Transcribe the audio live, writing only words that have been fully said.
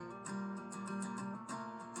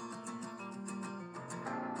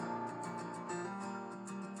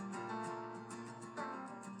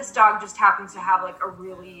This dog just happens to have like a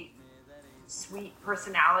really sweet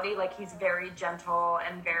personality. Like he's very gentle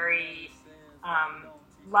and very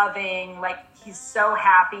loving. Like he's so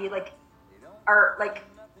happy. Like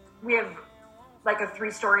we have like a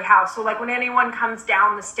 3-story house. So like when anyone comes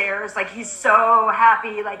down the stairs, like he's so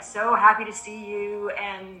happy to see you.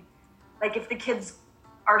 And like if the kids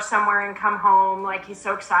are somewhere and come home, like he's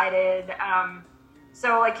so excited.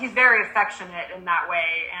 So like he's very affectionate in that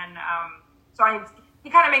way. And he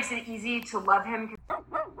kind of makes it easy to love him.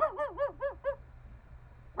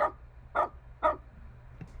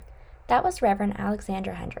 That was Reverend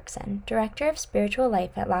Alexandra Hendrickson, Director of Spiritual Life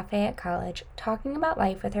at Lafayette College, talking about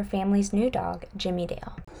life with her family's new dog, Jimmie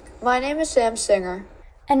Dale. My name is Sam Singer.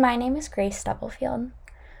 And my name is Grace Stubblefield.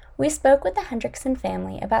 We spoke with the Hendrickson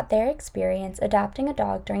family about their experience adopting a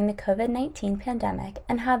dog during the COVID-19 pandemic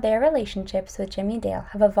and how their relationships with Jimmie Dale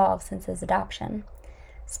have evolved since his adoption.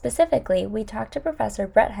 Specifically, we talked to Professor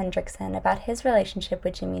Brett Hendrickson about his relationship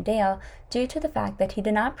with Jimmie Dale due to the fact that he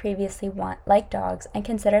did not previously like dogs and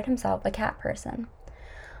considered himself a cat person.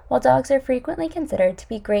 While dogs are frequently considered to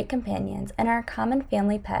be great companions and are a common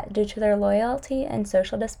family pet due to their loyalty and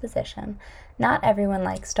social disposition, not everyone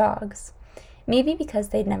likes dogs. Maybe because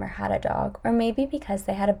they'd never had a dog, or maybe because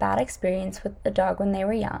they had a bad experience with a dog when they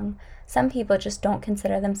were young. Some people just don't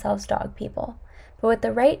consider themselves dog people. But with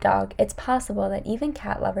the right dog, it's possible that even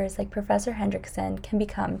cat lovers like Professor Hendrickson can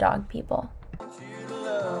become dog people. I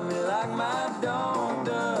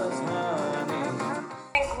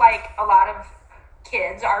think like a lot of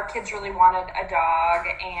our kids really wanted a dog,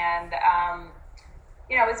 and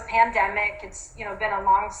it's pandemic. It's been a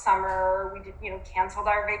long summer. We did canceled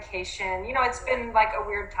our vacation. It's been like a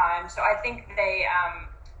weird time. So I think they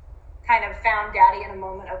kind of found Daddy in a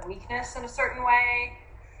moment of weakness in a certain way,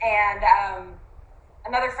 and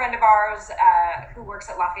another friend of ours who works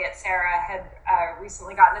at Lafayette, Sarah, had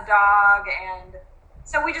recently gotten a dog, and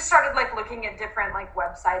so we just started like looking at different like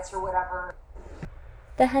websites or whatever.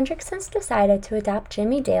 The Hendricksons decided to adopt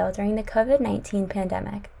Jimmie Dale during the COVID-19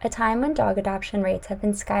 pandemic, a time when dog adoption rates have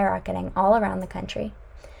been skyrocketing all around the country.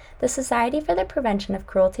 The Society for the Prevention of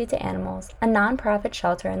Cruelty to Animals, a nonprofit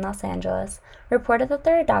shelter in Los Angeles, reported that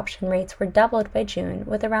their adoption rates were doubled by June,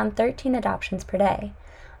 with around 13 adoptions per day.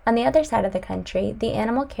 On the other side of the country, the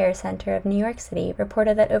Animal Care Center of New York City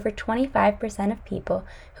reported that over 25% of people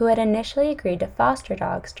who had initially agreed to foster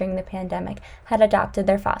dogs during the pandemic had adopted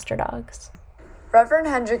their foster dogs. Reverend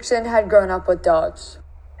Hendrickson had grown up with dogs.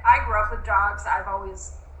 I grew up with dogs. I've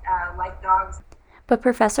always liked dogs. But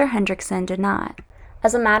Professor Hendrickson did not.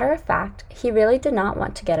 As a matter of fact, he really did not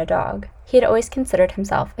want to get a dog. He had always considered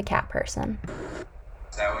himself a cat person.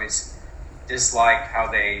 I always disliked how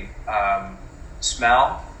they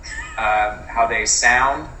smell, how they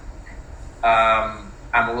sound.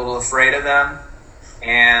 I'm a little afraid of them,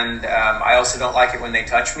 and I also don't like it when they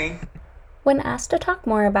touch me. When asked to talk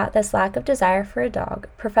more about this lack of desire for a dog,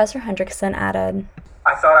 Professor Hendrickson added,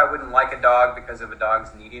 I thought I wouldn't like a dog because of a dog's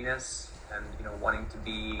neediness and, wanting to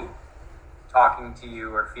be talking to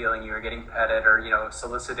you or feeling you or getting petted or,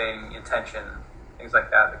 soliciting attention, things like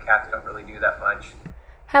that. The cats don't really do that much.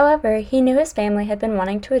 However, he knew his family had been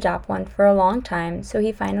wanting to adopt one for a long time, so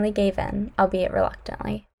he finally gave in, albeit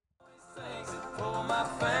reluctantly.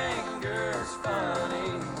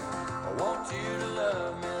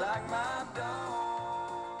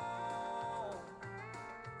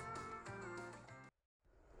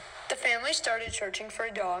 The family started searching for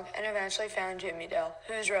a dog and eventually found Jimmie Dale,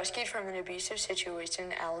 who was rescued from an abusive situation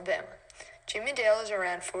in Alabama. Jimmie Dale is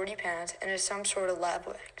around 40 pounds and is some sort of lab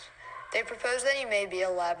mix. They propose that he may be a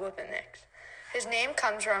lab whippet mix. His name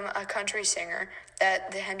comes from a country singer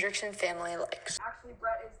that the Hendrickson family likes. Actually,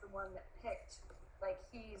 Brett is the one that picked,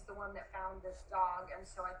 he's the one that found this dog, and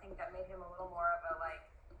so I think that made him a little more of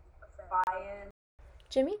a buy-in.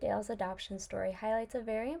 Jimmie Dale's adoption story highlights a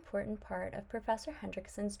very important part of Professor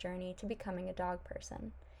Hendrickson's journey to becoming a dog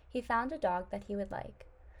person. He found a dog that he would like.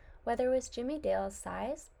 Whether it was Jimmie Dale's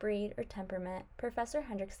size, breed, or temperament, Professor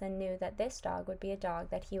Hendrickson knew that this dog would be a dog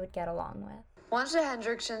that he would get along with. Once the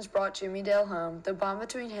Hendricksons brought Jimmie Dale home, the bond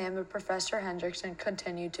between him and Professor Hendrickson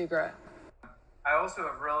continued to grow. I also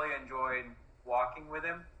have really enjoyed walking with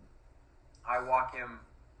him. I walk him,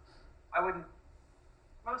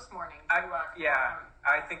 Most mornings.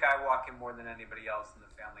 I think I walk him more than anybody else in the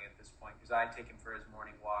family at this point, because I take him for his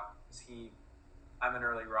morning walk. I'm an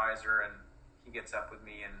early riser, and he gets up with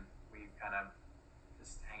me, and we kind of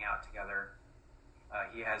just hang out together.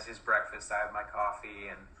 He has his breakfast, I have my coffee,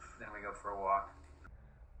 and then we go for a walk.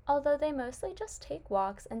 Although they mostly just take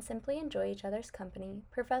walks and simply enjoy each other's company,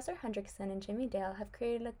 Professor Hendrickson and Jimmie Dale have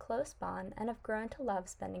created a close bond and have grown to love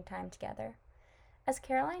spending time together. As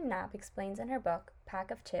Caroline Knapp explains in her book,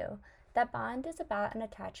 Pack of Two, that bond is about an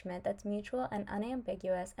attachment that's mutual and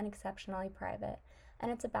unambiguous and exceptionally private, and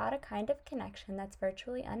it's about a kind of connection that's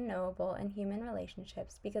virtually unknowable in human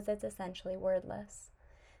relationships because it's essentially wordless.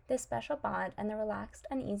 This special bond and the relaxed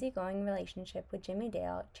and easygoing relationship with Jimmie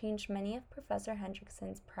Dale changed many of Professor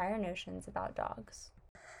Hendrickson's prior notions about dogs.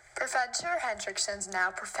 Professor Hendrickson's now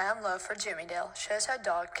profound love for Jimmie Dale shows how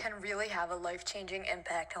dogs can really have a life-changing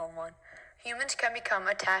impact on one. Humans can become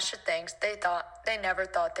attached to things they never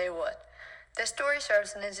thought they would. This story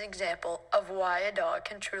serves as an example of why a dog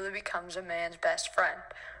can truly become a man's best friend,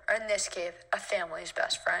 or in this case, a family's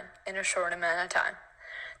best friend, in a short amount of time.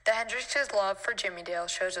 The Hendricksons' love for Jimmie Dale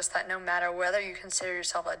shows us that no matter whether you consider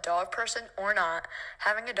yourself a dog person or not,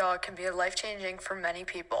 having a dog can be life-changing for many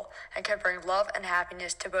people and can bring love and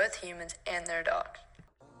happiness to both humans and their dogs.